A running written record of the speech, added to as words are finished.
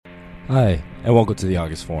Hi, and welcome to the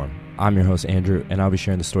August Forum. I'm your host, Andrew, and I'll be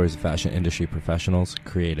sharing the stories of fashion industry professionals,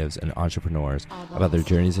 creatives, and entrepreneurs about their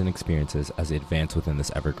journeys and experiences as they advance within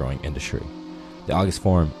this ever-growing industry. The August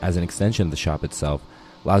Forum, as an extension of the shop itself,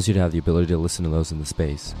 allows you to have the ability to listen to those in the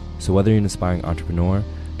space. So whether you're an aspiring entrepreneur,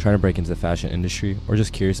 trying to break into the fashion industry, or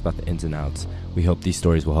just curious about the ins and outs, we hope these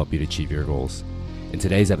stories will help you to achieve your goals. In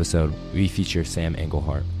today's episode, we feature Sam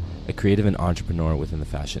Anglehart, a creative and entrepreneur within the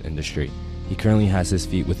fashion industry. He currently has his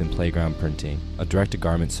feet within Playground Printing, a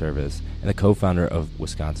direct-to-garment service, and the co-founder of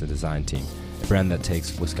Wisconsin Design Team, a brand that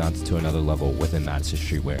takes Wisconsin to another level within Madison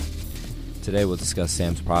streetwear. Today we'll discuss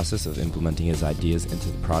Sam's process of implementing his ideas into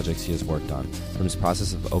the projects he has worked on, from his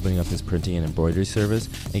process of opening up his printing and embroidery service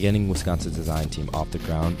and getting Wisconsin Design Team off the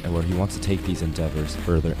ground, and where he wants to take these endeavors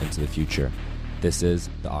further into the future. This is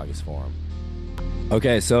the August Forum.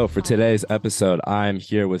 Okay, so for today's episode, I'm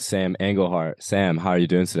here with Sam Anglehart. Sam, how are you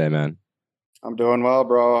doing today, man? I'm doing well,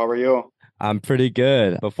 bro. How are you? I'm pretty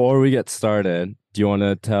good. Before we get started, do you want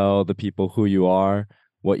to tell the people who you are,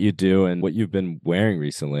 what you do, and what you've been wearing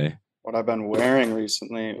recently? What I've been wearing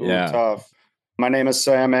recently? Ooh, Yeah. tough. My name is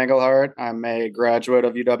Sam Anglehart. I'm a graduate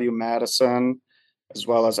of UW-Madison, as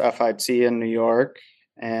well as FIT in New York.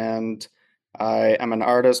 And I am an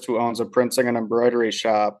artist who owns a printing and embroidery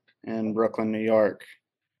shop in Brooklyn, New York.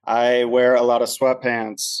 I wear a lot of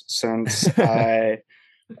sweatpants since I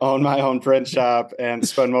own my own print shop and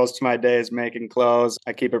spend most of my days making clothes.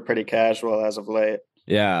 I keep it pretty casual as of late.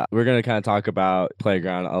 Yeah, we're going to kind of talk about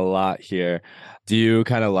Playground a lot here. Do you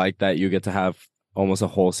kind of like that you get to have almost a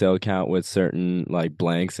wholesale account with certain like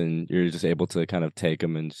blanks and you're just able to kind of take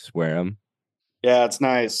them and just wear them? Yeah, it's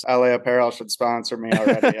nice. LA Apparel should sponsor me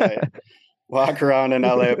already. I walk around in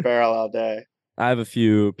LA Apparel all day. I have a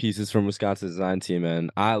few pieces from Wisconsin Design Team and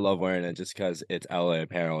I love wearing it just because it's LA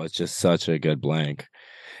Apparel. It's just such a good blank.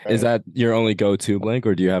 Is Right. that your only go-to blank,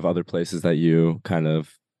 or do you have other places that you kind of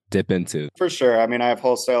dip into? For sure. I mean, I have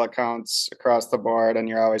wholesale accounts across the board, and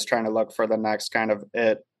you're always trying to look for the next kind of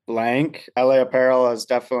it blank. LA Apparel has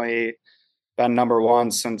definitely been number one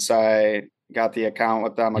since I got the account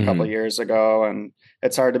with them a couple Mhm. years ago, and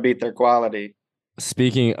it's hard to beat their quality.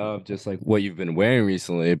 Speaking of just like what you've been wearing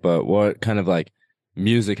recently, but what kind of like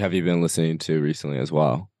music have you been listening to recently as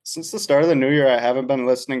well? Since the start of the new year, I haven't been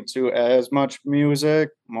listening to as much music,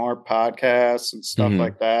 more podcasts and stuff Hmm.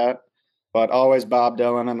 like that, but always Bob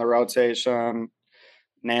Dylan in the rotation,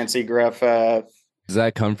 Nancy Griffith. Does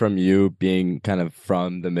that come from you being kind of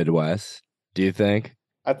from the Midwest, do you think?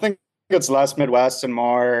 I think it's less Midwest and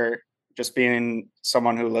more just being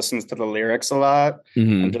someone who listens to the lyrics a lot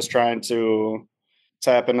and Hmm. just trying to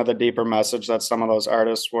tap into the deeper message that some of those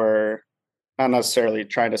artists were not necessarily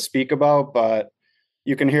trying to speak about, but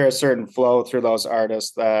you can hear a certain flow through those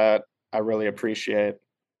artists that I really appreciate.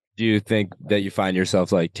 Do you think that you find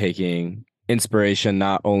yourself like taking inspiration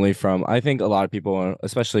not only from, I think a lot of people,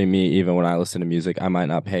 especially me, even when I listen to music, I might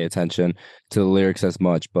not pay attention to the lyrics as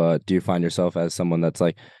much, but do you find yourself as someone that's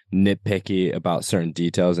like nitpicky about certain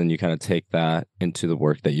details and you kind of take that into the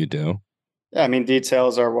work that you do? Yeah, I mean,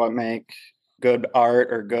 details are what make good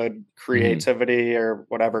art or good Hmm. creativity or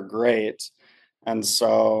whatever great. And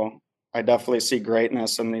so I definitely see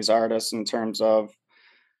greatness in these artists in terms of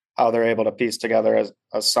how they're able to piece together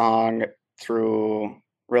a song through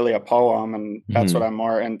really a poem. And that's what Hmm. I'm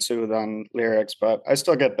more into than lyrics. But I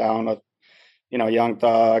still get down with, Young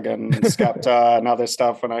Thug and Skepta and other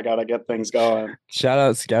stuff when I got to get things going. Shout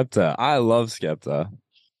out Skepta. I love Skepta.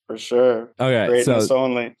 For sure. Okay, so Greatness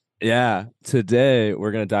only. yeah, today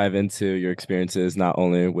we're going to dive into your experiences not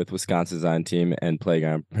only with Wisconsin Design Team and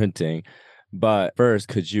Playground Printing, but first,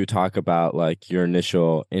 could you talk about like your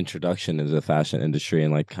initial introduction into the fashion industry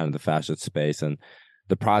and like kind of the fashion space and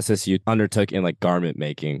the process you undertook in like garment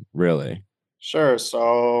making, really? Sure.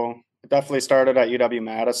 So it definitely started at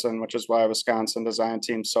UW-Madison, which is why Wisconsin Design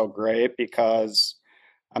Team's so great because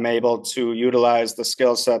I'm able to utilize the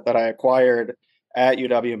skill set that I acquired at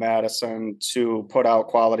UW-Madison to put out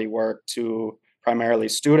quality work to primarily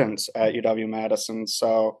students at UW-Madison.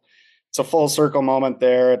 So it's a full circle moment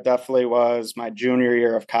there. It definitely was my junior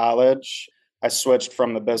year of college. I switched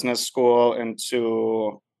from the business school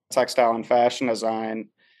into textile and fashion design.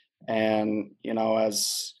 And,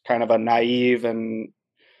 as kind of a naive and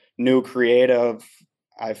new creative,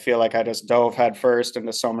 I feel like I just dove headfirst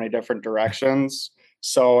into so many different directions: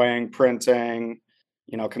 sewing, printing,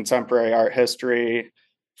 contemporary art history,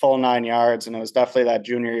 full 9 yards. And it was definitely that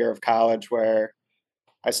junior year of college where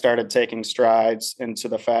I started taking strides into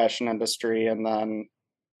the fashion industry. And then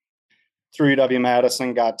through UW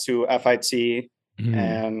Madison, got to FIT. Mhm.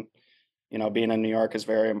 And, being in New York is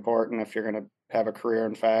very important if you're going to have a career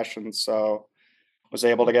in fashion. So was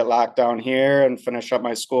able to get locked down here and finish up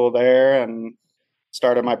my school there and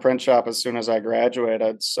started my print shop as soon as I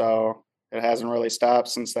graduated. So it hasn't really stopped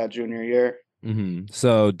since that junior year.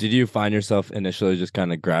 So, did you find yourself initially just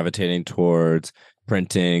kind of gravitating towards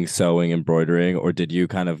printing, sewing, embroidering, or did you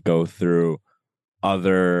kind of go through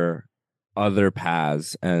other other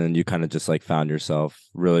paths and you kind of just like found yourself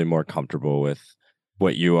really more comfortable with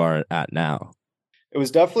what you are at now? It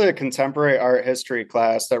was definitely a contemporary art history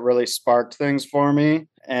class that really sparked things for me.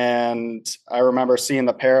 And I remember seeing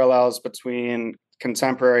the parallels between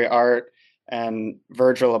contemporary art and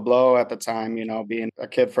Virgil Abloh at the time, being a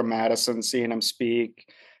kid from Madison, seeing him speak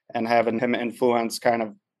and having him influence kind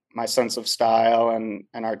of my sense of style and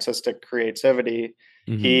artistic creativity.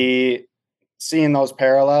 Hmm. He, seeing those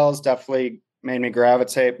parallels definitely made me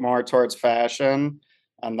gravitate more towards fashion.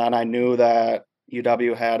 And then I knew that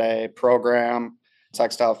UW had a program,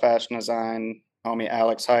 textile fashion design, homie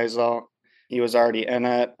Alex Heisel. He was already in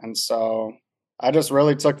it. And so I just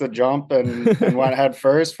really took the jump and went head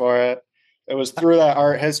first for it. It was through that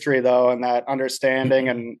art history, though, and that understanding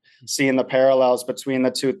and seeing the parallels between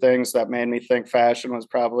the two things that made me think fashion was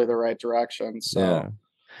probably the right direction. Yeah. So,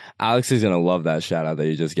 Alex is gonna love that shout out that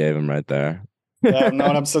you just gave him right there. yeah, I've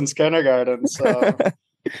known him since kindergarten. So,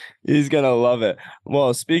 He's gonna love it.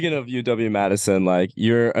 Well, speaking of UW-Madison, like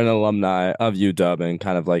you're an alumni of UW and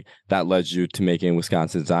kind of like that led you to making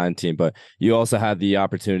Wisconsin design team, but you also had the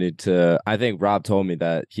opportunity to, I think Rob told me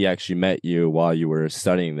that he actually met you while you were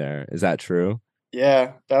studying there. Is that true?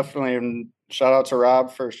 yeah, definitely. And shout out to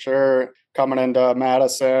Rob for sure coming into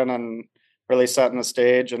Madison and really setting the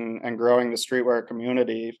stage and growing the streetwear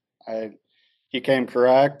community. I He came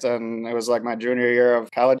correct, and it was like my junior year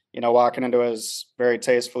of college. Walking into his very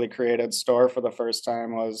tastefully created store for the first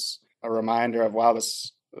time was a reminder of wow,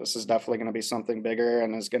 this is definitely going to be something bigger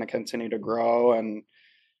and is going to continue to grow. And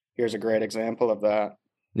here's a great example of that.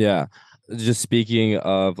 Yeah. Just speaking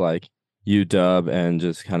of like UW and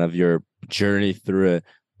just kind of your journey through it,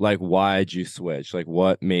 like why'd you switch? Like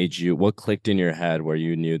what clicked in your head where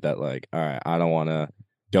you knew that like, all right, I don't want to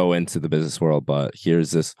go into the business world, but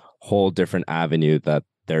here's this whole different avenue that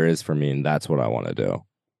there is for me, and that's what I want to do.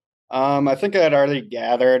 I think I had already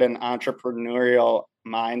gathered an entrepreneurial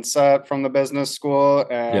mindset from the business school,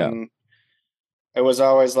 Yeah. and it was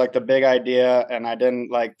always like the big idea, and I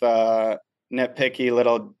didn't like the nitpicky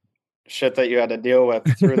little shit that you had to deal with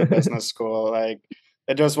through the business school. Like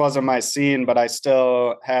it just wasn't my scene, but I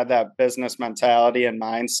still had that business mentality and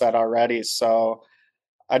mindset already. So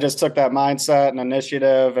I just took that mindset and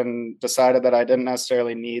initiative and decided that I didn't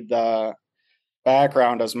necessarily need the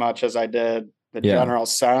background as much as I did the Yeah. general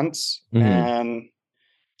sense, Hmm. and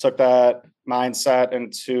took that mindset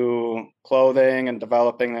into clothing and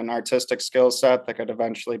developing an artistic skill set that could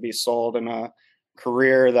eventually be sold in a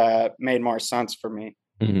career that made more sense for me.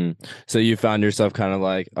 Hmm. So you found yourself kind of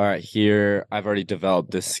like, all right, here I've already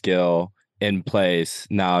developed this skill in place.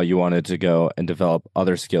 Now you wanted to go and develop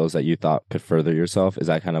other skills that you thought could further yourself. Is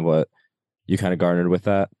that kind of what you kind of garnered with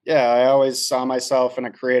that? Yeah, I always saw myself in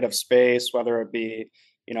a creative space, whether it be,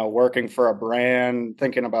 working for a brand,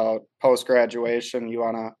 thinking about post graduation, you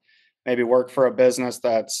want to maybe work for a business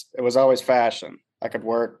it was always fashion. I could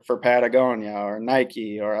work for Patagonia or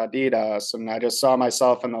Nike or Adidas, and I just saw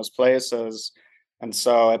myself in those places. And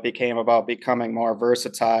so it became about becoming more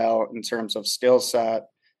versatile in terms of skill set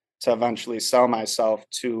to eventually sell myself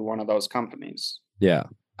to one of those companies. Yeah.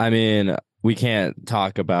 I mean, we can't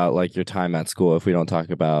talk about like your time at school if we don't talk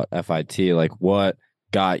about FIT. Like what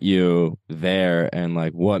got you there and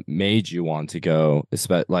like what made you want to go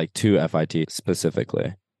like to FIT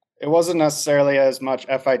specifically? It wasn't necessarily as much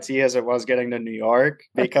FIT as it was getting to New York,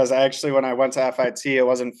 because actually, when I went to FIT, it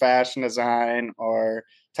wasn't fashion design or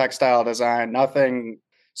textile design, nothing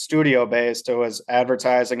studio based. It was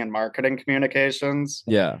advertising and marketing communications.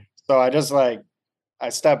 Yeah. So I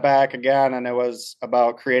stepped back again, and it was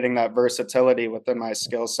about creating that versatility within my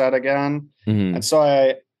skill set again. And Hmm. so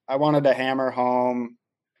I wanted to hammer home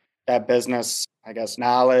that business, I guess,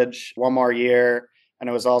 knowledge one more year. And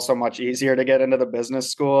it was also much easier to get into the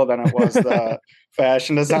business school than it was the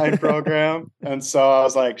fashion design program. And so I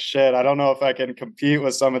was like, shit, I don't know if I can compete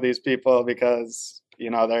with some of these people because,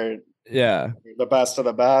 they're Yeah. the best of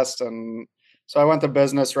the best. And so I went the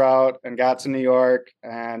business route and got to New York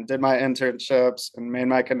and did my internships and made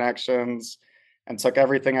my connections and took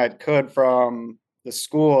everything I could from the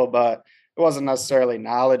school, but it wasn't necessarily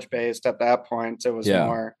knowledge based at that point. It was Yeah.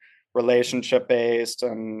 more relationship based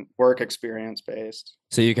and work experience based.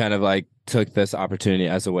 So you kind of like took this opportunity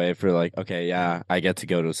as a way for like, okay, yeah, I get to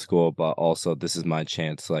go to school, but also this is my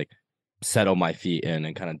chance to like settle my feet in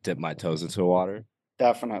and kind of dip my toes into the water.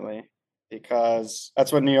 Definitely. because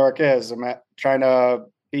that's what New York is. Trying to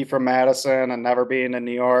be from Madison and never being in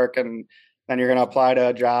New York, and then you're going to apply to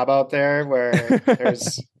a job out there where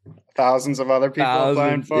there's thousands of other people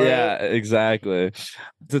applying Thousands. for Yeah, it. exactly.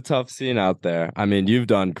 It's a tough scene out there. I mean, you've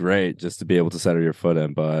done great just to be able to settle your foot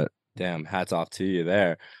in, but damn, hats off to you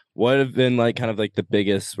there. What have been like kind of like the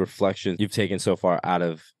biggest reflections you've taken so far out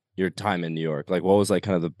of your time in New York? Like what was like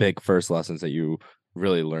kind of the big first lessons that you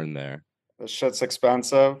really learned there? The shit's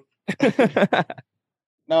expensive.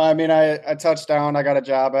 No, I mean, I touched down. I got a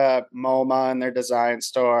job at MoMA in their design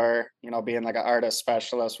store, being like an artist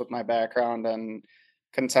specialist with my background in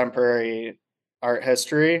contemporary art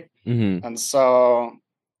history. Hmm. And so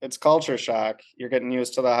it's culture shock. You're getting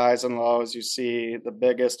used to the highs and lows. You see the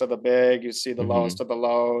biggest of the big, you see the Hmm. lowest of the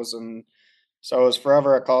lows. And so it was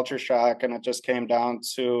forever a culture shock. And it just came down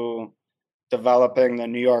to developing the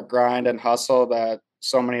New York grind and hustle that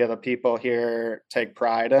so many of the people here take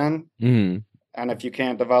pride in. Hmm. And if you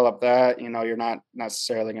can't develop that, you're not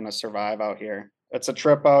necessarily going to survive out here. It's a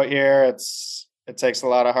trip out here. It takes a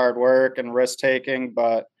lot of hard work and risk taking,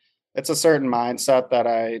 but it's a certain mindset that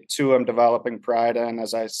I too am developing pride in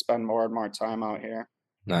as I spend more and more time out here.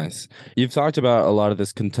 Nice. You've talked about a lot of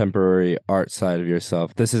this contemporary art side of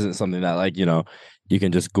yourself. This isn't something that like, you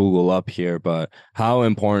can just Google up here, but how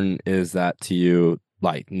important is that to you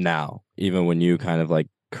like now, even when you kind of like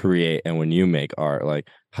create and when you make art, like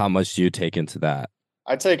how much do you take into that?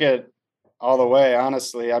 I take it all the way,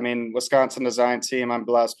 honestly. I mean, Wisconsin design team, I'm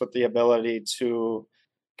blessed with the ability to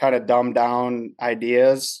kind of dumb down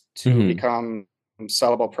ideas to Hmm. become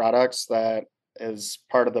sellable products that is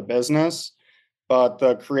part of the business. But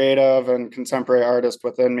the creative and contemporary artist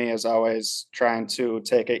within me is always trying to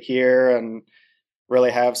take it here and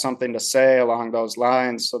really have something to say along those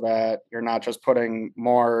lines so that you're not just putting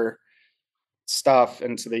more stuff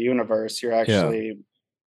into the universe. You're Yeah. actually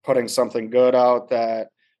putting something good out that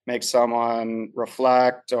makes someone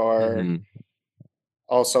reflect or Hmm.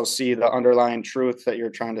 also see the underlying truth that you're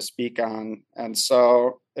trying to speak on. And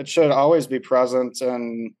so it should always be present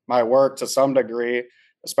in my work to some degree,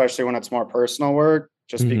 especially when it's more personal work,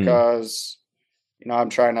 just Hmm. because, I'm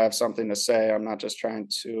trying to have something to say. I'm not just trying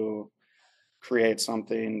to create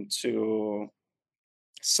something to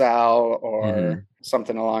sell or Hmm.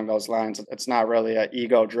 something along those lines. It's not really an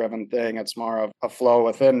ego driven thing. It's more of a flow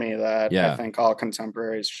within me that I Yeah. think all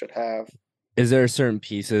contemporaries should have. Is there certain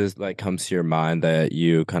pieces like comes to your mind that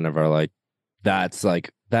you kind of are like that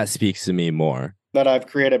speaks to me more? That I've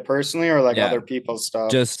created personally or like Yeah. other people's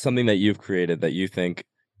stuff. Just something that you've created that you think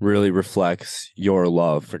really reflects your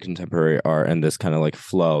love for contemporary art and this kind of like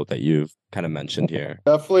flow that you've kind of mentioned here.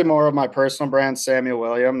 Definitely more of my personal brand, Samuel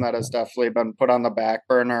William, that has definitely been put on the back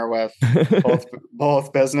burner with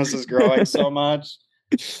both businesses growing so much.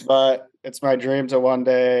 But it's my dream to one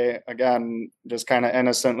day again just kind of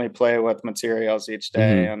innocently play with materials each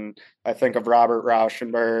day. Hmm. And I think of Robert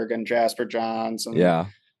Rauschenberg and Jasper Johns and Yeah.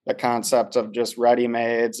 the concept of just ready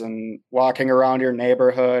mades and walking around your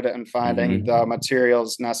neighborhood and finding the Hmm.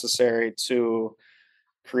 materials necessary to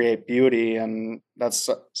create beauty. And that's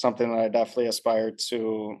something that I definitely aspire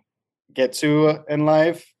to get to in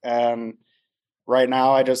life. And right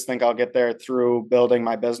now, I just think I'll get there through building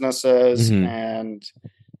my businesses Hmm. and,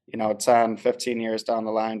 10, 15 years down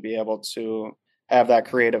the line, be able to have that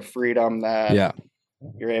creative freedom that Yeah.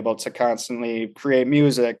 you're able to constantly create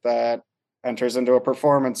music that enters into a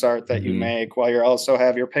performance art that you Hmm. make while you also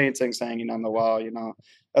have your paintings hanging on the wall.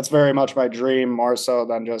 That's very much my dream, more so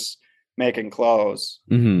than just making clothes.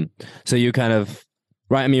 Hmm. So you kind of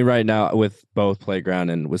right. I mean, right now with both Playground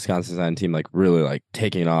and Wisconsin design team, like really like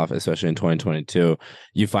taking off, especially in 2022,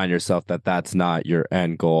 you find yourself that that's not your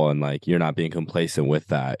end goal, and like you're not being complacent with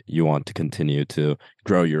that. You want to continue to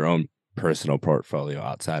grow your own personal portfolio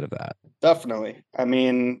outside of that. Definitely. I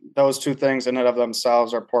mean, those two things in and of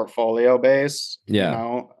themselves are portfolio based,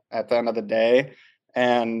 Yeah. at the end of the day.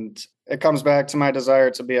 And it comes back to my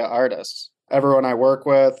desire to be an artist. Everyone I work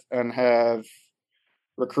with and have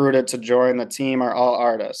recruited to join the team are all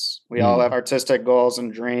artists. We all Mm. have artistic goals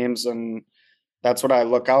and dreams. And that's what I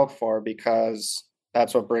look out for because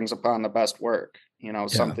that's what brings upon the best work, Yeah.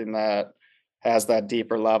 something that has that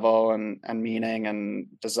deeper level and meaning and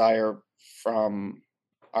desire from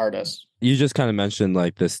artists. You just kind of mentioned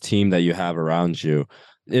like this team that you have around you.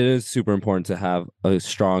 It is super important to have a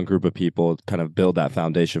strong group of people kind of build that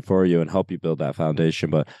foundation for you and help you build that foundation.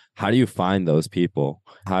 But how do you find those people?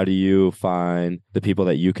 How do you find the people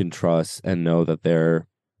that you can trust and know that they're,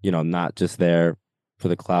 not just there for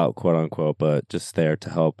the clout, quote unquote, but just there to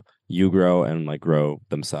help you grow and like grow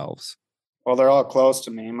themselves? Well, they're all close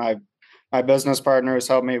to me. My my business partner who's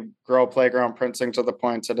helped me grow Playground Printing to the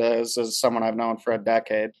point it is someone I've known for a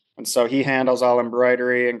decade. And so he handles all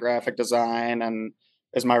embroidery and graphic design and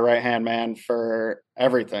is my right hand man for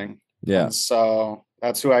everything. Yeah. And so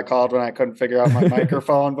that's who I called when I couldn't figure out my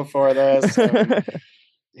microphone before this. And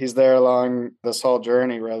he's there along this whole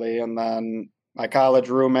journey, really. And then my college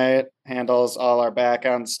roommate handles all our back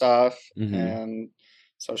end stuff. Mm-hmm. And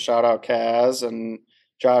so shout out Kaz and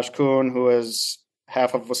Josh Kuhn, who is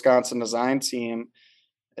half of Wisconsin design team,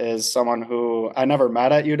 is someone who I never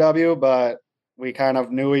met at UW, but we kind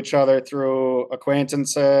of knew each other through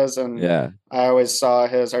acquaintances. And Yeah. I always saw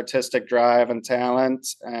his artistic drive and talent.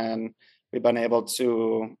 And we've been able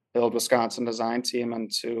to build Wisconsin design team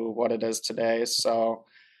into what it is today. So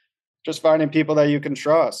just finding people that you can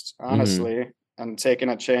trust, Mm-hmm. honestly, and taking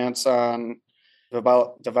a chance on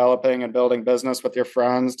developing and building business with your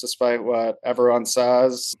friends, despite what everyone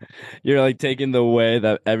says. You're like taking the way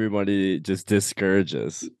that everybody just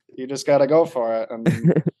discourages. You just got to go for it.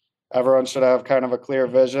 And everyone should have kind of a clear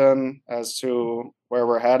vision as to where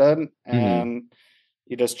we're headed. Mm-hmm. And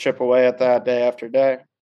you just chip away at that day after day.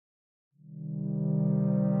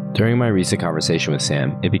 During my recent conversation with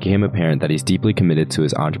Sam, it became apparent that he's deeply committed to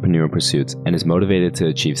his entrepreneurial pursuits and is motivated to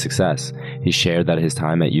achieve success. He shared that his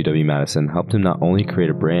time at UW-Madison helped him not only create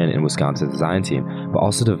a brand in Wisconsin's design team, but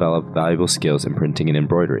also develop valuable skills in printing and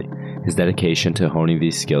embroidery. His dedication to honing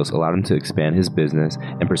these skills allowed him to expand his business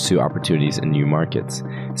and pursue opportunities in new markets.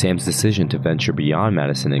 Sam's decision to venture beyond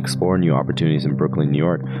Madison and explore new opportunities in Brooklyn, New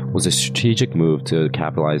York, was a strategic move to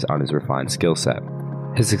capitalize on his refined skill set.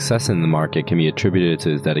 His success in the market can be attributed to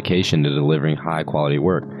his dedication to delivering high-quality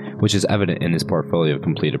work, which is evident in his portfolio of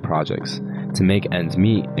completed projects. To make ends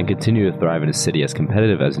meet and continue to thrive in a city as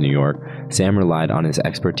competitive as New York, Sam relied on his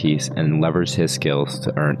expertise and leveraged his skills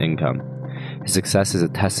to earn income. His success is a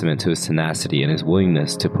testament to his tenacity and his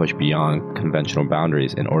willingness to push beyond conventional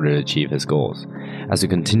boundaries in order to achieve his goals. As we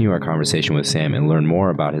continue our conversation with Sam and learn more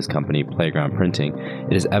about his company, Playground Printing,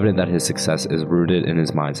 it is evident that his success is rooted in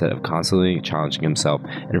his mindset of constantly challenging himself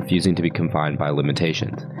and refusing to be confined by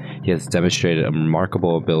limitations. He has demonstrated a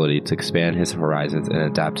remarkable ability to expand his horizons and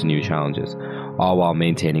adapt to new challenges, all while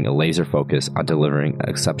maintaining a laser focus on delivering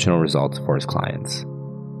exceptional results for his clients.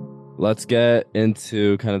 Let's get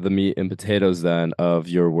into kind of the meat and potatoes then of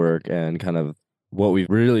your work and kind of what we've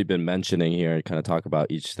really been mentioning here and kind of talk about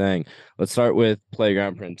each thing. Let's start with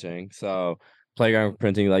Playground Printing. So Playground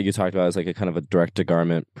Printing, like you talked about, is like a kind of a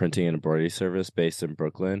direct-to-garment printing and embroidery service based in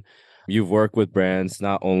Brooklyn. You've worked with brands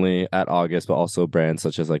not only at August, but also brands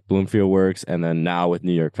such as like Bloomfield Works and then now with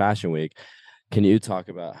New York Fashion Week. Can you talk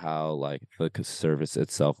about how like the service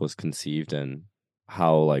itself was conceived and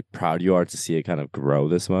how like proud you are to see it kind of grow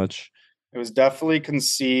this much? It was definitely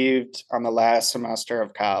conceived on the last semester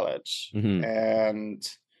of college. Mm-hmm. And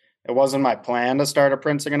it wasn't my plan to start a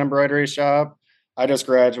printing and embroidery shop. I just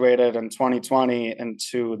graduated in 2020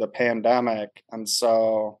 into the pandemic. And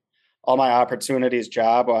so all my opportunities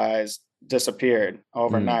job wise disappeared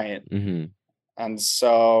overnight. Mm-hmm. And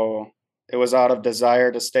so it was out of desire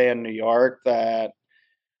to stay in New York that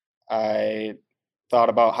I thought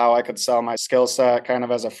about how I could sell my skill set kind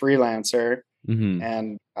of as a freelancer. Mm-hmm.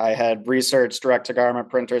 And I had researched direct to garment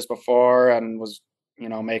printers before and was,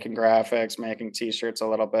 making graphics, making t-shirts a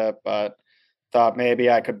little bit, but thought maybe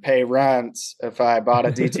I could pay rent if I bought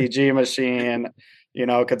a DTG machine,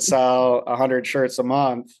 could sell 100 shirts a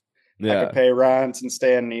month. I Yeah. could pay rent and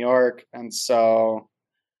stay in New York. And so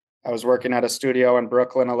I was working at a studio in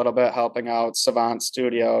Brooklyn a little bit, helping out Savant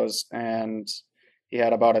Studios. And he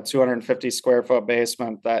had about a 250 square foot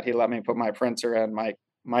basement that he let me put my printer in,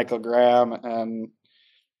 Michael Graham. And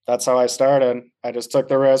that's how I started. I just took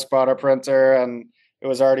the risk, bought a printer, and it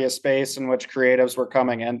was already a space in which creatives were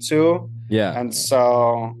coming into. Yeah. And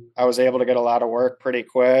so I was able to get a lot of work pretty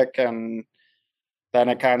quick. And then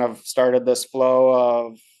it kind of started this flow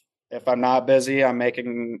of if I'm not busy, I'm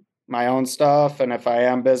making my own stuff. And if I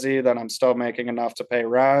am busy, then I'm still making enough to pay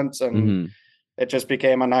rent. And Mm-hmm. it just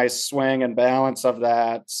became a nice swing and balance of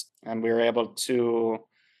that. And we were able to,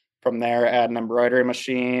 from there, add an embroidery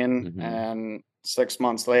machine. Mm-hmm. And 6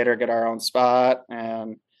 months later, get our own spot.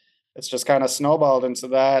 And it's just kind of snowballed into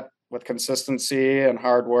that with consistency and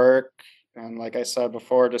hard work. And like I said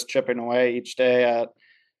before, just chipping away each day at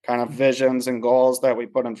kind of visions and goals that we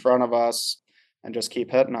put in front of us and just keep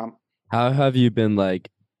hitting them. How have you been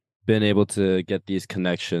able to get these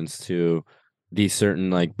connections to these certain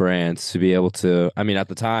like brands to be able to, I mean, at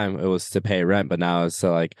the time it was to pay rent, but now it's to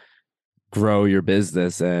like grow your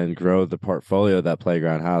business and grow the portfolio that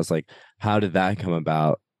Playground has. Like, how did that come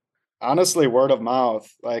about? Honestly, word of mouth.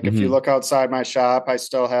 Like if you Hmm. look outside my shop, I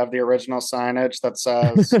still have the original signage that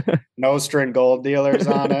says no string gold dealers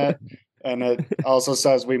on it. And it also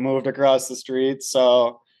says we moved across the street.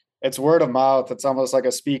 So it's word of mouth. It's almost like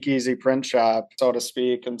a speakeasy print shop, so to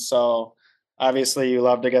speak. And so obviously you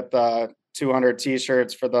love to get the 200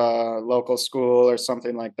 t-shirts for the local school or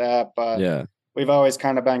something like that. But Yeah. we've always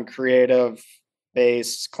kind of been creative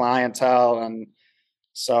based clientele. And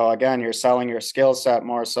so again, you're selling your skill set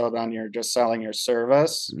more so than you're just selling your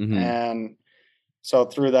service. Hmm. And so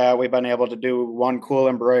through that, we've been able to do one cool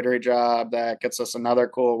embroidery job that gets us another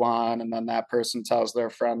cool one. And then that person tells their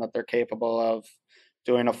friend that they're capable of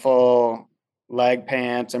doing a full leg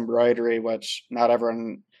pant embroidery, which not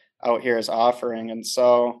everyone out here is offering. And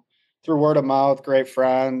so through word of mouth, great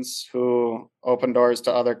friends who open doors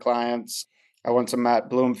to other clients. I went to Matt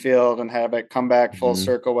Bloomfield and have it come back full Hmm.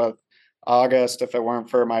 circle with August if it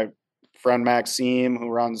weren't for my friend Maxime, who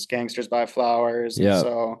runs Gangsters by Flowers. And Yeah.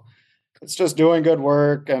 so it's just doing good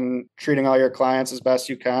work and treating all your clients as best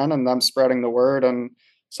you can and them spreading the word in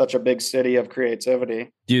such a big city of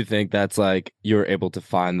creativity. Do you think that's like you're able to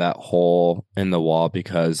find that hole in the wall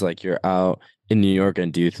because like you're out in New York,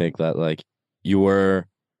 and do you think that like you were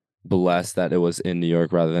blessed that it was in New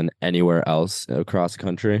York rather than anywhere else across the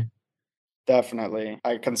country? Definitely.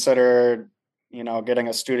 I considered, getting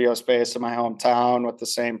a studio space in my hometown with the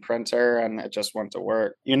same printer, and it just went to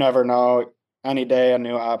work. You never know. Any day, a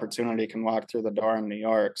new opportunity can walk through the door in New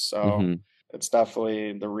York. So Hmm. it's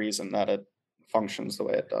definitely the reason that it functions the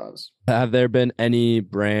way it does. Have there been any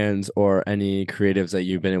brands or any creatives that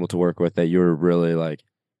you've been able to work with that you're really like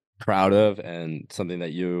proud of and something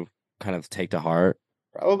that you kind of take to heart?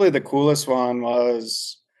 Probably the coolest one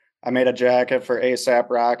was I made a jacket for ASAP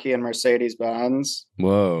Rocky and Mercedes Benz.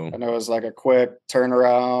 Whoa. And it was like a quick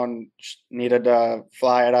turnaround. Needed to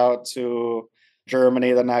fly it out to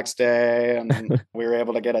Germany the next day, and we were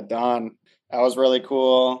able to get it done. That was really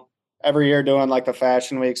cool. Every year doing like the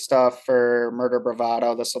Fashion Week stuff for Murder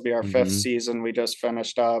Bravado. This will be our fifth Hmm. season. We just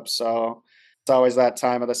finished up, so it's always that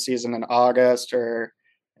time of the season in August or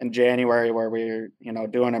in January where we're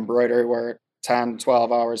doing embroidery work 10,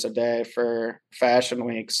 12 hours a day for Fashion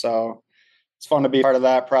Week. So it's fun to be part of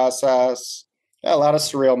that process. Yeah, a lot of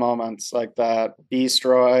surreal moments like that.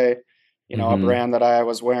 Beastroy, a Hmm. brand that I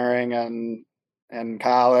was wearing and in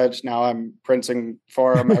college. Now I'm printing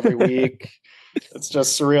for them every week. It's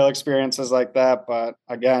just surreal experiences like that. But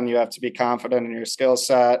again, you have to be confident in your skill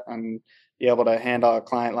set and be able to handle a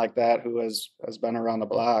client like that who has been around the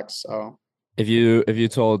block. So If you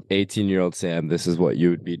told 18-year-old Sam this is what you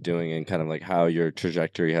would be doing and kind of like how your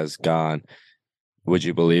trajectory has gone, would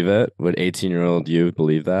you believe it? Would 18-year-old you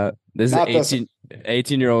believe that? This is not this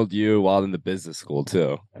 18-year-old you while in the business school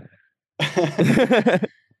too.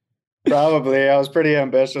 Probably. I was pretty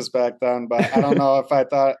ambitious back then, but I don't know if I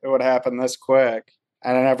thought it would happen this quick.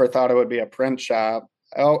 And I never thought it would be a print shop.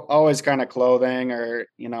 Always kind of clothing or,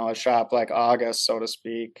 a shop like August, so to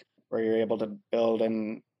speak, where you're able to build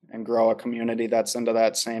and grow a community that's into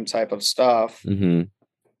that same type of stuff. Hmm.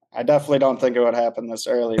 I definitely don't think it would happen this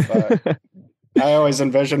early, but I always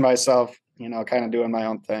envisioned myself, kind of doing my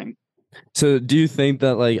own thing. So do you think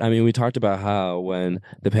that like I mean we talked about how when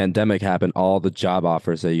the pandemic happened all the job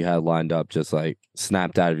offers that you had lined up just like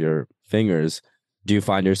snapped out of your fingers. Do you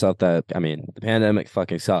find yourself that I mean the pandemic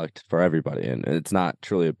fucking sucked for everybody and it's not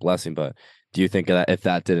truly a blessing, but do you think that if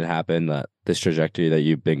that didn't happen that this trajectory that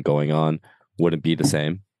you've been going on wouldn't be the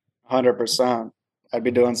same? 100%. I'd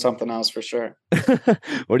be doing something else for sure.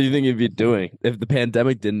 What do you think you'd be doing if the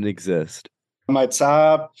pandemic didn't exist? My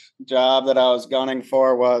top job that I was gunning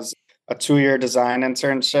for was a 2-year design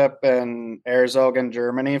internship in Erzogen,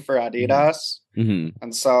 Germany for Hmm. Adidas. Hmm.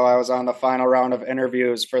 And so I was on the final round of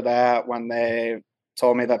interviews for that when they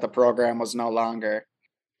told me that the program was no longer.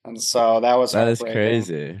 And so that was That is heartbreaking.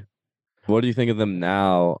 crazy. What do you think of them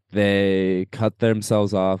now? They cut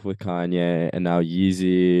themselves off with Kanye, and now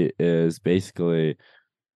Yeezy is basically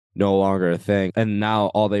no longer a thing. And now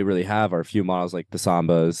all they really have are a few models like the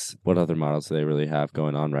Sambas. What other models do they really have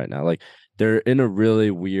going on right now? Like they're in a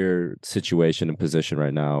really weird situation and position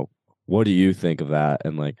right now. What do you think of that?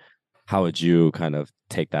 And like, how would you kind of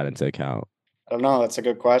take that into account? I don't know. That's a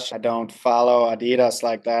good question. I don't follow Adidas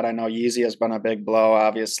like that. I know Yeezy has been a big blow,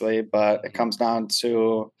 obviously, but it comes down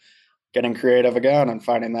to getting creative again and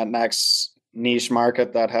finding that next niche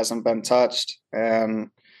market that hasn't been touched. And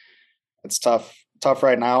it's tough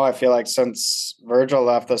right now. I feel like since Virgil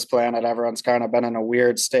left this planet, everyone's kind of been in a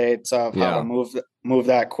weird state of how to Yeah. move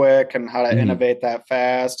that quick and how to Hmm. innovate that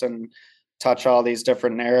fast and touch all these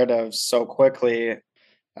different narratives so quickly.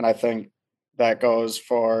 And I think that goes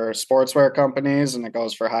for sportswear companies, and it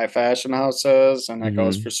goes for high fashion houses, and it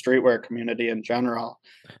goes Mm-hmm. for streetwear community in general.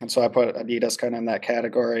 And so I put Adidas kind of in that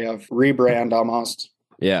category of rebrand almost.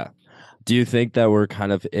 Yeah. Do you think that we're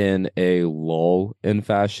kind of in a lull in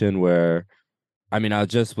fashion where, I mean, I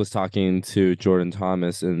just was talking to Jordan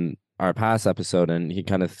Thomas in our past episode, and he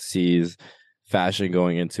kind of sees fashion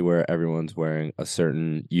going into where everyone's wearing a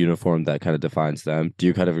certain uniform that kind of defines them. Do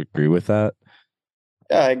you kind of agree with that?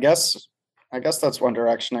 Yeah, I guess that's one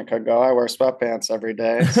direction it could go. I wear sweatpants every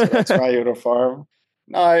day, so that's my uniform.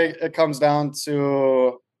 No, it comes down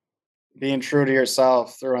to being true to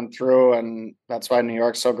yourself through and through, and that's why New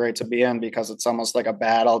York's so great to be in, because it's almost like a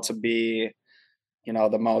battle to be,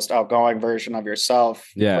 the most outgoing version of yourself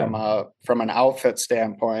Yeah. from an outfit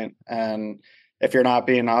standpoint. And if you're not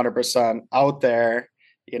being 100% out there,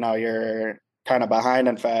 you're kind of behind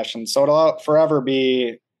in fashion. So it'll forever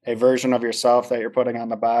be a version of yourself that you're putting on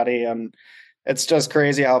the body. And it's just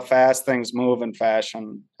crazy how fast things move in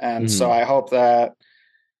fashion. And so Hmm. I hope that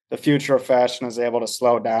the future of fashion is able to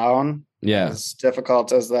slow down, Yeah. as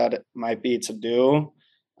difficult as that it might be to do.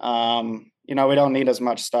 We don't need as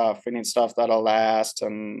much stuff. We need stuff that'll last,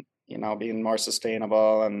 and, being more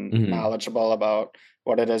sustainable and Hmm. knowledgeable about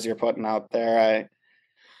what it is you're putting out there.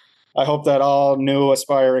 I hope that all new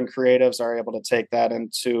aspiring creatives are able to take that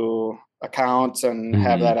into account and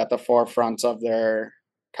have Hmm. that at the forefront of their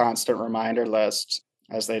constant reminder list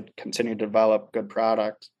as they continue to develop good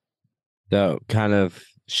product. So kind of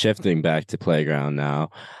shifting back to playground now.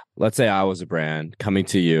 Let's say I was a brand coming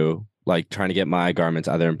to you, like trying to get my garments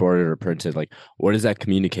either embroidered or printed. Like, what is that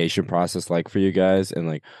communication process like for you guys? And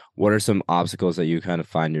like, what are some obstacles that you kind of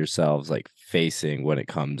find yourselves like facing when it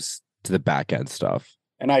comes to the back end stuff?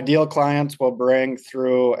 An ideal client will bring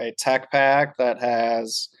through a tech pack that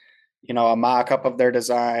has, a mock-up of their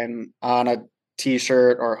design on a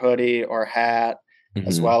t-shirt or hoodie or hat,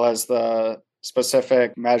 as Hmm. well as the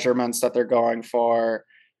specific measurements that they're going for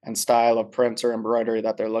and style of print or embroidery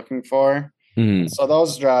that they're looking for. And Hmm. so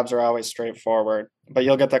those jobs are always straightforward. But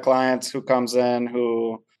you'll get the client who comes in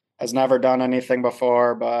who has never done anything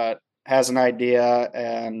before but has an idea,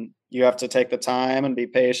 and you have to take the time and be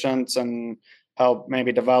patient and help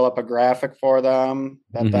maybe develop a graphic for them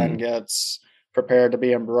that then Hmm. gets prepared to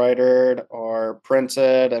be embroidered or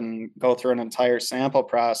printed, and go through an entire sample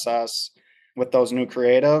process with those new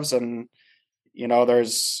creatives. And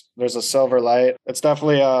there's a silver light. It's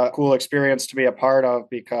definitely a cool experience to be a part of,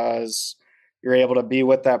 because you're able to be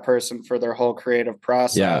with that person for their whole creative Yeah.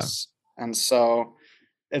 process. And so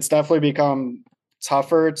it's definitely become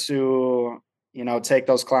tougher to take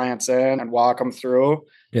those clients in and walk them through.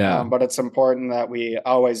 Yeah. But it's important that we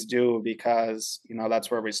always do, because that's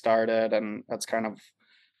where we started, and that's kind of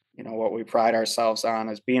what we pride ourselves on,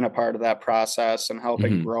 is being a part of that process and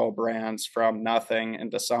helping Hmm. grow brands from nothing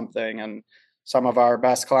into something. And some of our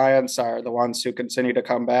best clients are the ones who continue to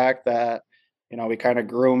come back, that we kind of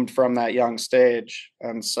groomed from that young stage.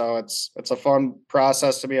 And so it's a fun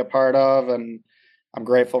process to be a part of, and I'm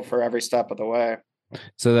grateful for every step of the way.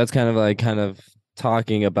 So that's kind of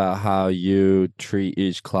talking about how you treat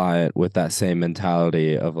each client with that same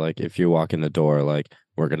mentality of like, if you walk in the door, like,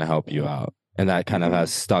 we're going to help you out. And that kind of has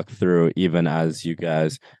Hmm. stuck through even as you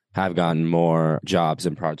guys have gotten more jobs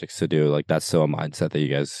and projects to do. Like, that's still a mindset that you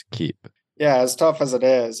guys keep. Yeah, as tough as it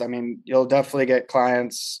is, I mean, you'll definitely get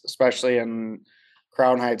clients, especially in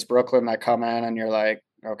Crown Heights, Brooklyn, that come in and you're like,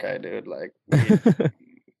 okay, dude, like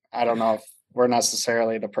I don't know if we're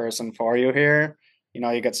necessarily the person for you here.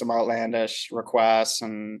 You get some outlandish requests,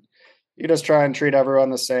 and you just try and treat everyone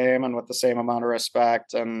the same and with the same amount of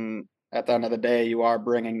respect. And at the end of the day, you are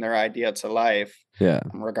bringing their idea to life, Yeah.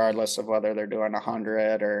 regardless of whether they're doing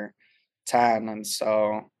 100 or 10. And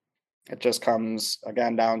so it just comes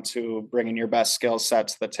again down to bringing your best skill set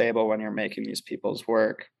to the table when you're making these people's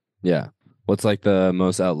work. Yeah. What's like the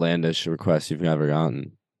most outlandish request you've ever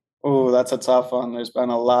gotten? Oh, that's a tough one. There's been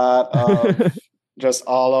a lot of just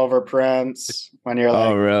all over prints when you're Oh,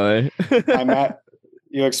 like, really? I'm at,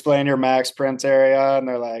 you explain your max print area, and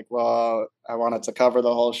they're like, well, I want it to cover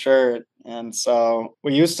the whole shirt. And so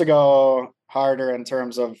we used to go harder in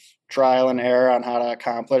terms of trial and error on how to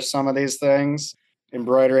accomplish some of these things.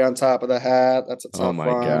 Embroidery on top of the hat, that's a Oh tough my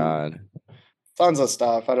one. God. Tons of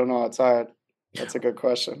stuff. I don't know. It's hard. That's a good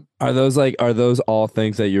question. Are those all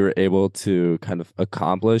things that you were able to kind of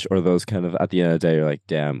accomplish, or those kind of at the end of the day, you're like,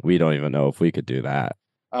 damn, we don't even know if we could do that?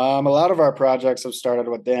 A lot of our projects have started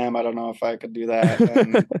with, damn, I don't know if I could do that.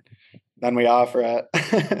 And then we offer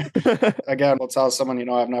it. Again, we'll tell someone,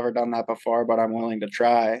 I've never done that before, but I'm willing to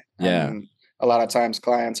try. Yeah. And a lot of times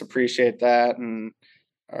clients appreciate that and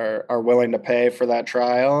are willing to pay for that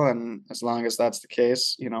trial. And as long as that's the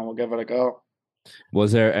case, we'll give it a go.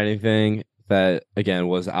 Was there anything that again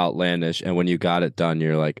was outlandish and when you got it done,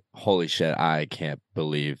 you're like, holy shit, I can't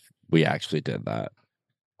believe we actually did that?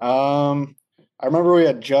 I remember we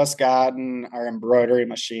had just gotten our embroidery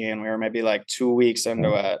machine. We were maybe like 2 weeks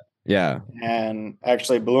into it. Yeah. And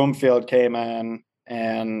actually, Bloomfield came in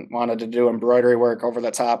and wanted to do embroidery work over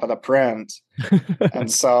the top of the print.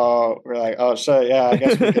 And so we're like, oh shit, yeah,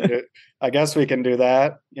 I guess we can do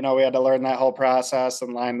that. We had to learn that whole process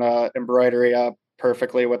and line the embroidery up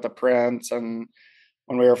perfectly with the print. And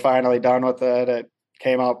when we were finally done with it, it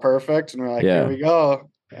came out perfect. And we're like, here Yeah. we go.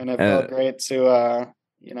 And it And felt great to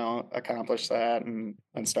accomplish that and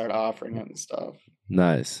start offering it and stuff.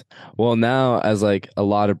 nice. Well, now as like a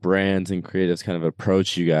lot of brands and creatives kind of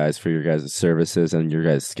approach you guys for your guys' services and your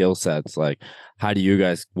guys' skill sets, like how do you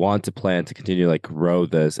guys want to plan to continue to like grow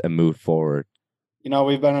this and move forward?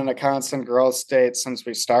 We've been in a constant growth state since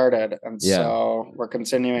we started. And Yeah. so we're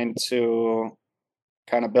continuing to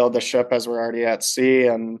kind of build the ship as we're already at sea.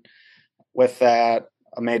 And with that,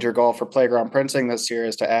 a major goal for Playground Printing this year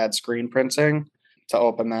is to add screen printing to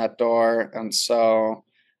open that door. And so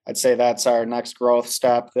I'd say that's our next growth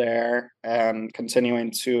step there, and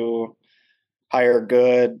continuing to hire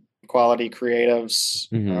good quality creatives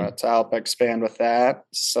Hmm. to help expand with that.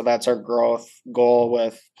 So that's our growth goal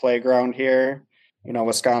with Playground here.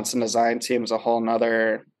 Wisconsin design team is a whole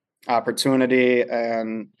nother opportunity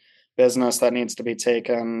and business that needs to be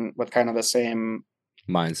taken with kind of the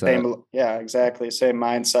Mindset. same, yeah, exactly, same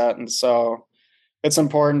mindset. And so it's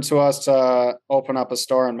important to us to open up a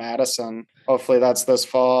store in Madison. Hopefully that's this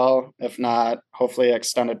fall. If not, hopefully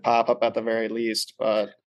extended pop up at the very least. But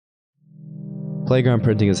Playground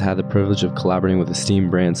Printing has had the privilege of collaborating with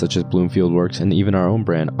esteemed brands such as Bloomfield Works and even our own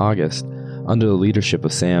brand, August. Under the leadership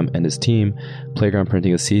of Sam and his team, Playground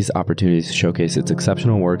Printing has seized opportunities to showcase its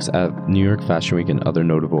exceptional works at New York Fashion Week and other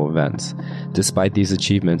notable events. Despite these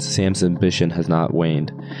achievements, Sam's ambition has not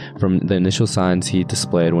waned. From the initial signs he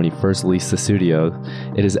displayed when he first leased the studio,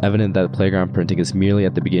 it is evident that Playground Printing is merely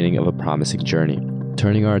at the beginning of a promising journey.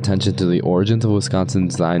 Turning our attention to the origins of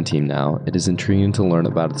Wisconsin's design team now, it is intriguing to learn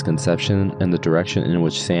about its conception and the direction in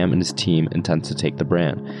which Sam and his team intend to take the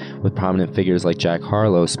brand. With prominent figures like Jack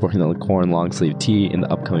Harlow sporting the corn long-sleeve tee in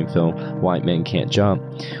the upcoming film White Men Can't Jump,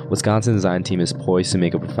 Wisconsin design team is poised to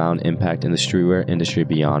make a profound impact in the streetwear industry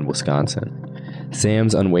beyond Wisconsin.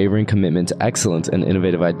 Sam's unwavering commitment to excellence and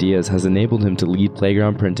innovative ideas has enabled him to lead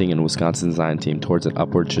Playground Printing and Wisconsin design team towards an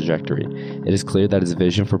upward trajectory. It is clear that his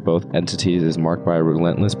vision for both entities is marked by a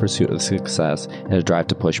relentless pursuit of success and a drive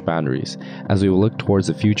to push boundaries. As we look towards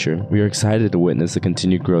the future, we are excited to witness the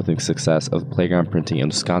continued growth and success of Playground Printing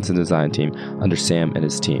and Wisconsin design team under Sam and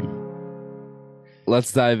his team.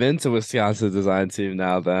 Let's dive into Wisconsin design team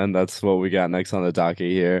now then. That's what we got next on the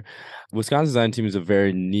docket here. Wisconsin design team is a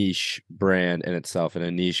very niche brand in itself and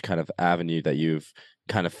a niche kind of avenue that you've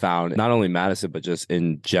kind of found, not only Madison, but just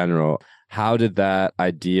in general. How did that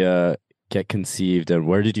idea get conceived and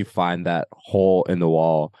where did you find that hole in the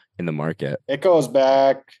wall in the market? it goes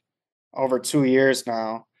back over 2 years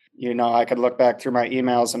now. I could look back through my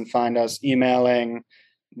emails and find us emailing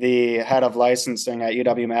the head of licensing at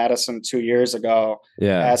UW Madison 2 years ago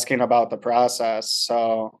Yeah. asking about the process.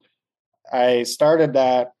 So I started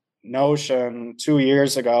that notion 2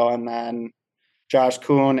 years ago, and then Josh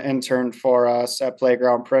Kuhn interned for us at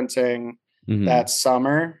Playground Printing Hmm. that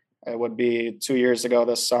summer. It would be 2 years ago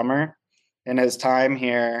this summer. In his time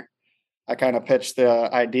here, I kind of pitched the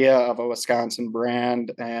idea of a Wisconsin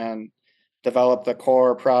brand and developed the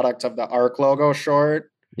core product of the ARC logo short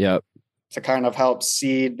Yep. to kind of help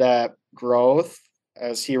seed that growth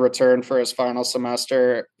as he returned for his final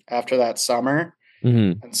semester after that summer.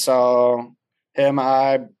 Hmm. And so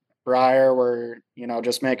Breyer were,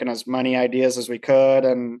 just making as many ideas as we could.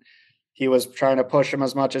 And he was trying to push him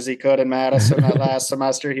as much as he could in Madison that last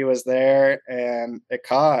semester he was there, and it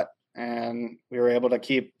caught. And we were able to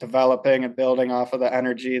keep developing and building off of the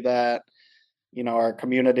energy that, our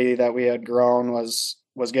community that we had grown was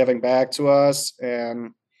giving back to us.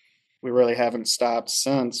 And we really haven't stopped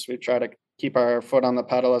since. We try to keep our foot on the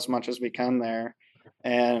pedal as much as we can there.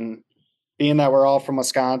 And being that we're all from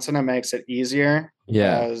Wisconsin, it makes it easier,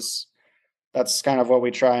 Yeah. as that's kind of what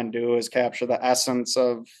we try and do, is capture the essence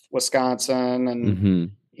of Wisconsin and,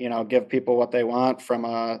 Hmm. give people what they want from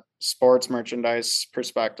a sports merchandise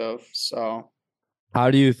perspective. So How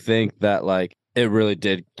do you think that like it really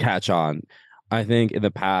did catch on? I think in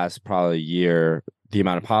the past probably year, the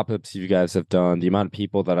amount of pop-ups you guys have done, the amount of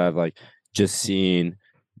people that I've like just seen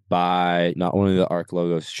buy not only the ARC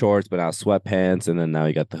logo shorts, but now sweatpants, and then now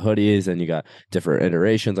you got the hoodies, and you got different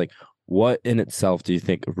iterations. Like, what in itself do you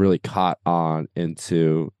think really caught on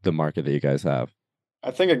into the market that you guys have?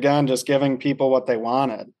 I think again, just giving people what they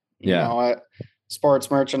wanted. You Yeah. know,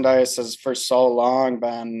 sports merchandise has for so long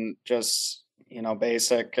been just,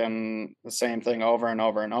 basic and the same thing over and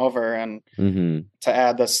over and over. And Mm-hmm. to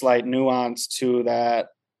add the slight nuance to that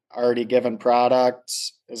already given product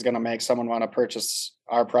is going to make someone want to purchase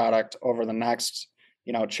our product over the next,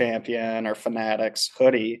 Champion or Fanatics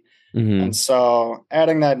hoodie. And Mm-hmm. so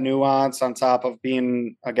adding that nuance on top of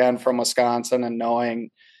being, again, from Wisconsin and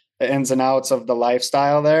knowing the ins and outs of the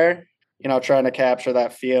lifestyle there, trying to capture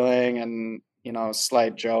that feeling and,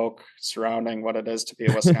 slight joke surrounding what it is to be a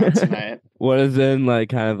Wisconsinite. What is in like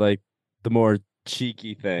kind of like the more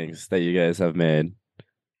cheeky things that you guys have made?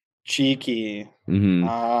 Cheeky. Mm-hmm.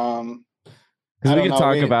 Because I we don't could know.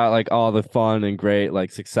 talk about like all the fun and great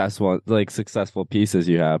successful pieces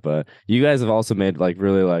you have, but you guys have also made like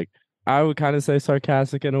really like I would kind of say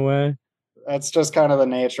sarcastic in a way. That's just kind of the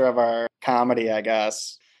nature of our comedy, I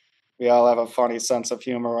guess. We all have a funny sense of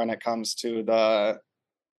humor when it comes to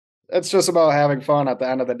it's just about having fun at the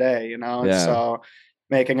end of the day, And Yeah. so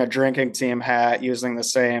making a drinking team hat using the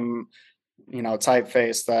same,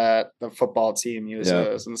 typeface that the football team Yeah.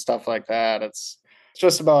 uses and stuff like that. It's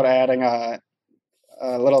just about adding a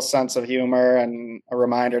little sense of humor and a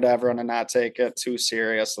reminder to everyone to not take it too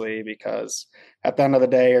seriously, because at the end of the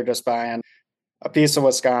day, you're just buying a piece of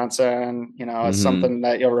Wisconsin. It's Mm-hmm. something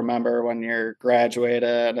that you'll remember when you're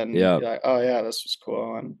graduated and Yeah. be like, oh yeah, this was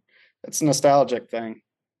cool. And it's a nostalgic thing.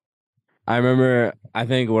 I remember, I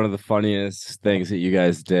think one of the funniest things that you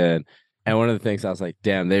guys did, and one of the things I was like,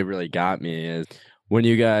 damn, they really got me, is when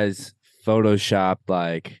you guys photoshopped,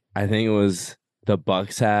 like, I think it was the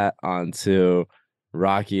Bucks hat onto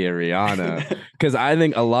Rocky and Rihanna. Because I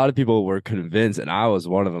think a lot of people were convinced, and I was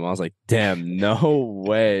one of them. I was like, damn, no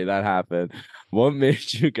way that happened. What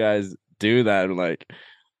made you guys do that? And like,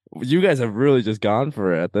 you guys have really just gone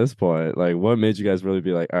for it at this point. Like, what made you guys really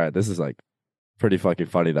be like, all right, this is like pretty fucking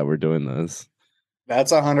funny that we're doing this.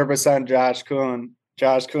 That's 100% Josh Kuhn.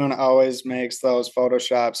 Josh Kuhn always makes those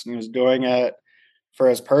photoshops, and he was doing it for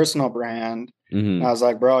his personal brand. And I Hmm. was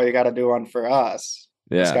like, bro, you got to do one for us,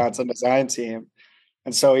 Yeah. Wisconsin Design Team.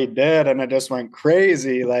 And so he did, and it just went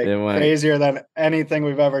crazy, like It went, crazier than anything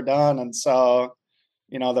we've ever done. And so,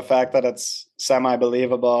 the fact that it's semi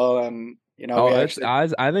believable and, we oh, actually,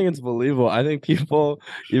 I think it's believable. I think people,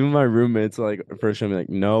 even my roommates, like first time like,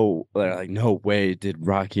 no, they're like, no way did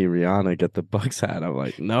Rocky and Rihanna get the Bucks hat. I'm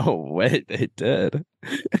like, no way they did.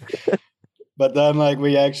 but then like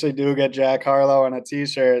we actually do get Jack Harlow on a t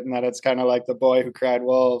shirt, and that it's kind of like the boy who cried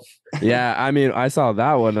wolf. Yeah, I mean, I saw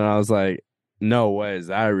that one and I was like, no way is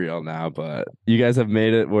that real now. But you guys have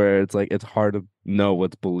made it where it's like it's hard to know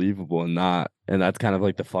what's believable and not, and that's kind of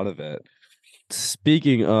like the fun of it.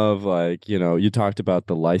 Speaking of like, you talked about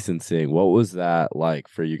the licensing. What was that like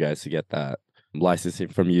for you guys to get that licensing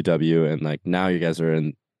from UW and like now you guys are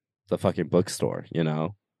in the fucking bookstore, you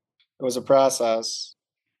know? It was a process.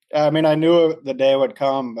 I mean, I knew the day would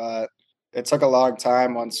come, but it took a long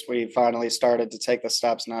time once we finally started to take the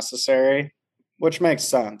steps necessary, which makes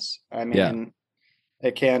sense. I Yeah. mean,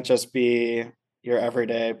 it can't just be your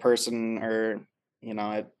everyday person, or,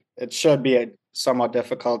 it should be somewhat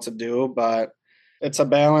difficult to do, but it's a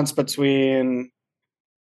balance between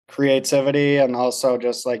creativity and also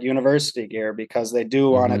just like university gear, because they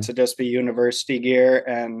do want it Mm-hmm. to just be university gear.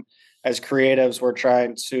 And as creatives, we're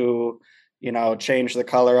trying to, change the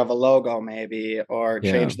color of a logo maybe, or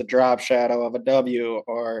Yeah. change the drop shadow of a W,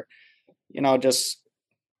 or, just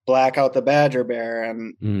black out the Badger Bear.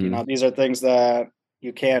 And, Mm-hmm. these are things that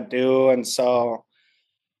you can't do. And so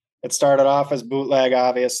it started off as bootleg,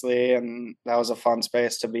 obviously, and that was a fun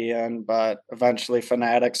space to be in. But eventually,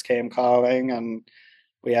 Fanatics came calling, and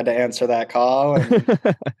we had to answer that call and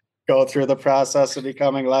go through the process of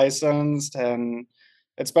becoming licensed. And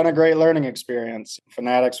it's been a great learning experience.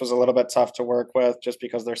 Fanatics was a little bit tough to work with just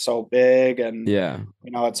because they're so big, and Yeah.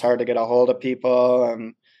 it's hard to get a hold of people.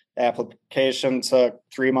 And the application took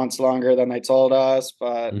 3 months longer than they told us,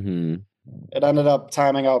 but Mm-hmm. it ended up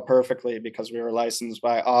timing out perfectly because we were licensed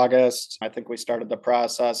by August. I think we started the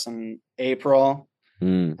process in April.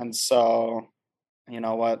 Mm. And so,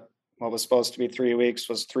 what was supposed to be 3 weeks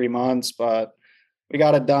was 3 months, but we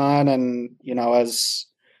got it done. And, as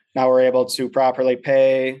now we're able to properly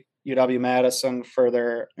pay UW Madison for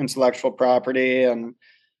their intellectual property. And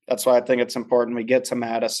that's why I think it's important we get to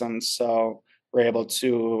Madison. So we're able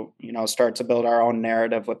to, start to build our own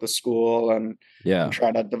narrative with the school and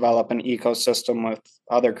try to develop an ecosystem with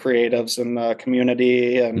other creatives in the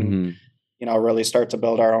community and, really start to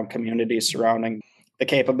build our own community surrounding the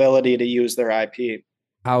capability to use their IP.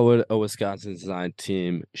 How would a Wisconsin design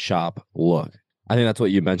team shop look? I think that's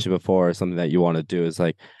what you mentioned before. Something that you want to do is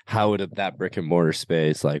like, how would that brick and mortar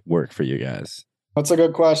space like work for you guys? That's a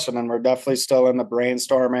good question. And we're definitely still in the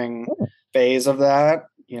brainstorming phase of that.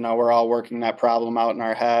 We're all working that problem out in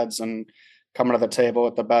our heads and coming to the table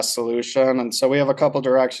with the best solution. And so we have a couple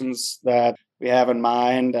directions that we have in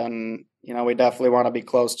mind. And, we definitely want to be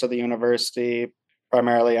close to the university,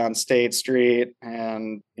 primarily on State Street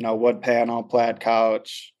and, wood panel, plaid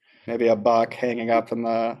couch, maybe a buck hanging up in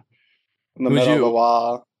the middle of the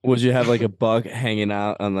wall. Would you have like a buck hanging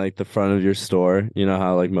out on like the front of your store? You know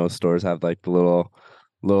how like most stores have like the little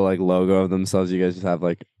like logo of themselves. You guys just have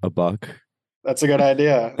like a buck. That's a good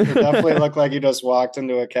idea. It definitely looked like you just walked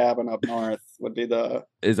into a cabin up north would be the...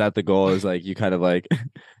 Is that the goal? Is like you kind of like,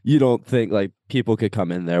 you don't think like people could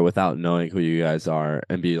come in there without knowing who you guys are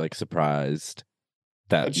and be like surprised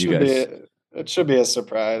that you guys... It should be a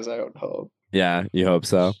surprise, I would hope. Yeah, you hope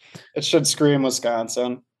so. It should scream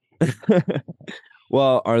Wisconsin.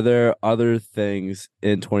 Well, are there other things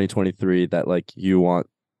in 2023 that like you want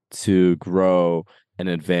to grow and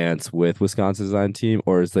advance with Wisconsin Design Team,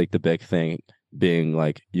 or is like the big thing being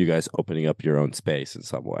like you guys opening up your own space in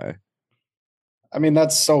some way? I mean,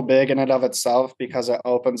 that's so big in and of itself because it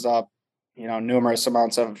opens up, numerous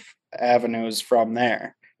amounts of avenues from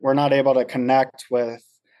there. We're not able to connect with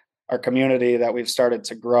our community that we've started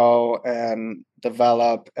to grow and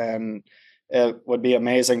develop, and it would be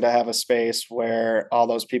amazing to have a space where all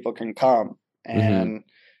those people can come and,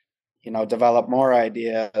 develop more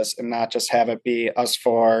ideas and not just have it be us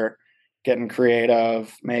four getting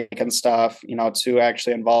creative, making stuff, to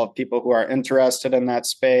actually involve people who are interested in that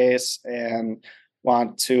space and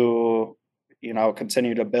want to,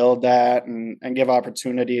 continue to build that and give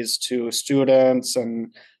opportunities to students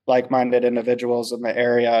and like-minded individuals in the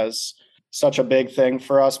area is such a big thing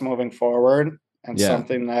for us moving forward. And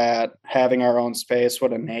something that having our own space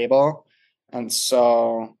would enable. And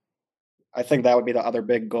so I think that would be the other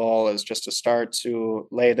big goal, is just to start to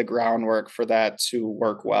lay the groundwork for that to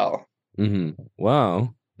work well.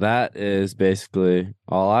 Well, that is basically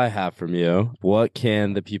all I have from you. What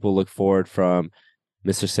can the people look forward from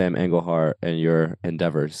Mr. Sam Anglehart and your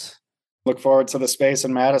endeavors? Look forward to the space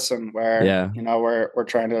in Madison where, we're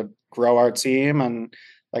trying to grow our team. And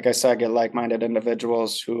like I said, get like-minded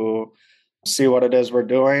individuals who see what it is we're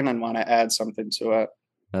doing and want to add something to it.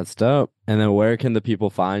 That's dope. And then where can the people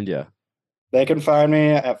find you? They can find me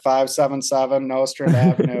at 577 Nostrand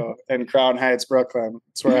Avenue in Crown Heights, Brooklyn.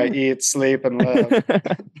 It's where I eat, sleep, and live.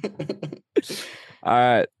 All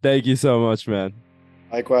right. Thank you so much, man.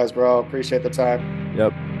 Likewise, bro. Appreciate the time.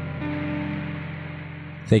 Yep.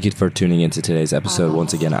 Thank you for tuning into today's episode.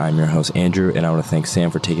 Once again, I'm your host, Andrew, and I want to thank Sam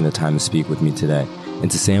for taking the time to speak with me today, and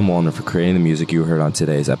to Sam Wallner for creating the music you heard on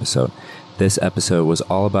today's episode. This episode was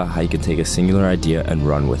all about how you can take a singular idea and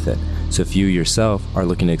run with it. So if you yourself are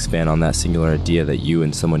looking to expand on that singular idea that you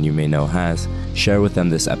and someone you may know has, share with them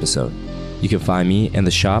this episode. You can find me and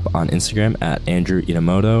the shop on Instagram at Andrew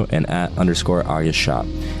Itamoto and at _August Shop.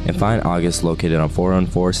 And find August located on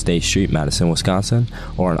 414 State Street, Madison, Wisconsin,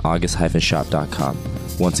 or on august-shop.com.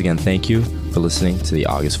 Once again, thank you for listening to the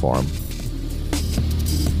August Forum.